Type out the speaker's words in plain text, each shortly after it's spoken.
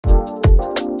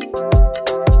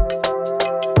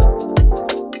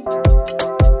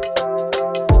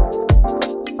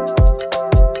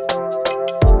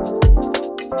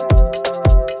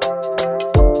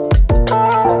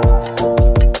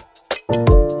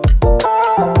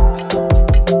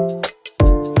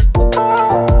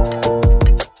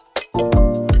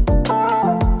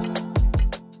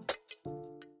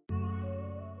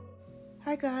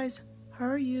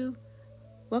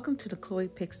to the Chloe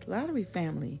Picks Lottery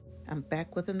family. I'm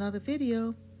back with another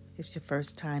video. If it's your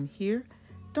first time here,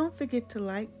 don't forget to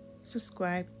like,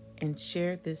 subscribe, and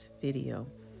share this video.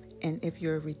 And if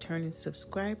you're a returning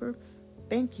subscriber,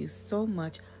 thank you so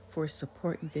much for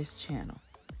supporting this channel.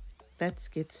 Let's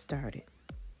get started.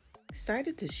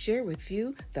 Excited to share with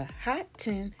you the Hot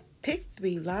 10 Pick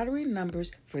 3 lottery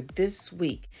numbers for this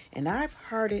week. And I've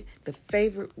hearted the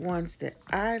favorite ones that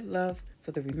I love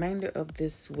for the remainder of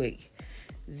this week.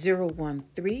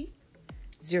 013,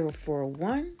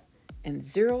 041, and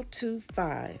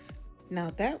 025.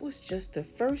 Now that was just the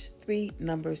first 3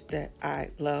 numbers that I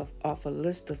love off a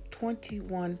list of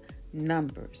 21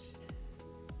 numbers.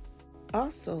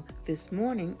 Also, this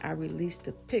morning I released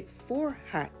the Pick 4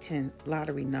 Hot 10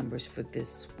 lottery numbers for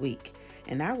this week,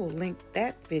 and I will link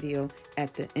that video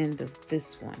at the end of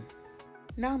this one.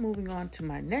 Now moving on to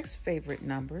my next favorite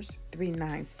numbers,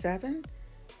 397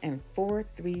 and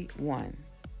 431.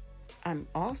 I'm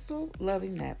also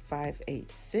loving that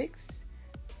 586,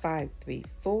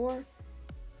 534,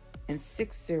 and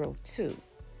 602.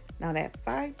 Now that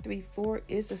 534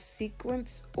 is a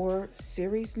sequence or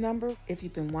series number. If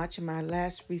you've been watching my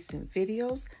last recent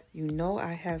videos, you know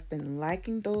I have been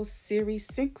liking those series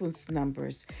sequence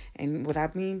numbers. And what I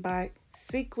mean by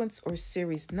sequence or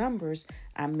series numbers,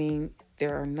 I mean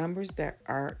there are numbers that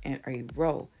are in a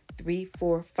row, 3,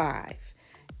 4, 5.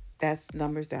 That's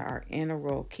numbers that are in a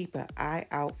row. Keep an eye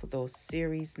out for those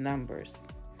series numbers.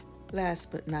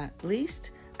 Last but not least,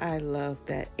 I love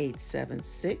that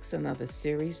 876, another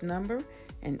series number,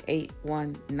 and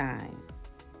 819.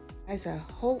 Guys, I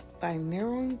hope by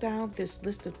narrowing down this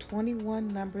list of 21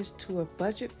 numbers to a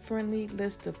budget-friendly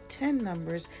list of 10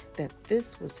 numbers that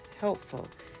this was helpful.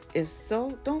 If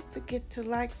so, don't forget to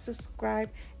like, subscribe,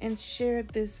 and share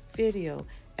this video.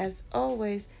 As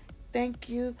always, thank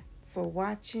you for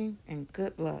watching and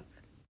good luck.